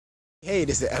Hey,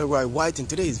 this is Elroy White. In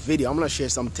today's video, I'm going to share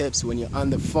some tips when you're on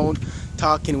the phone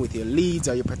talking with your leads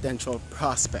or your potential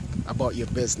prospect about your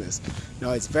business.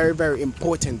 Now, it's very, very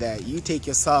important that you take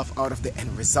yourself out of the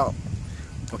end result,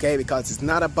 okay? Because it's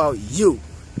not about you,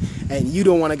 and you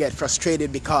don't want to get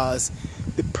frustrated because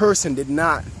the person did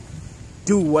not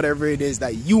do whatever it is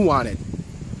that you wanted,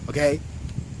 okay?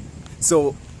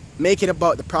 So make it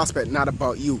about the prospect, not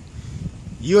about you.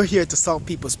 You're here to solve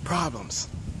people's problems,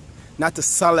 not to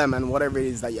sell them and whatever it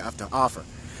is that you have to offer.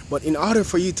 But in order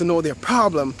for you to know their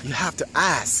problem, you have to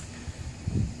ask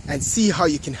and see how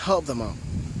you can help them out.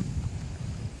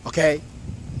 Okay?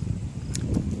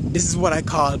 This is what I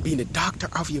call being the doctor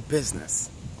of your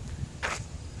business.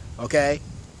 Okay?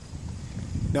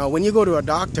 Now, when you go to a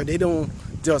doctor, they don't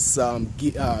just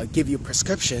give you a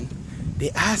prescription.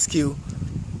 They ask you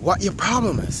what your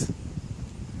problem is.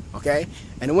 Okay?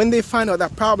 And when they find out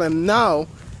that problem, now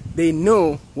they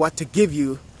know what to give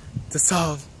you to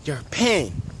solve your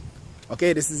pain.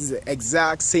 Okay, this is the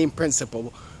exact same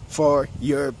principle for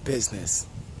your business.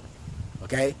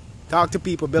 Okay, talk to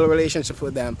people, build a relationship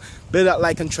with them, build that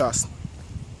like and trust.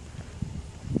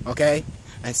 Okay,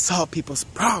 and solve people's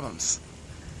problems.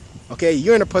 Okay,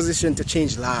 you're in a position to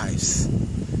change lives.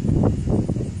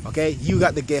 Okay, you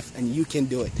got the gift and you can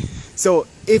do it. So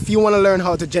if you want to learn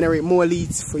how to generate more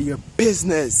leads for your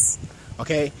business,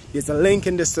 okay, there's a link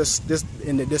in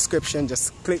in the description.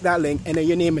 Just click that link, enter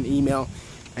your name and email,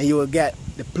 and you will get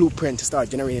the blueprint to start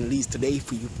generating leads today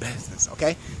for your business.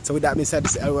 Okay, so with that being said,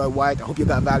 this is Elroy White. I hope you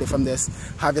got value from this.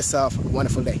 Have yourself a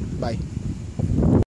wonderful day. Bye.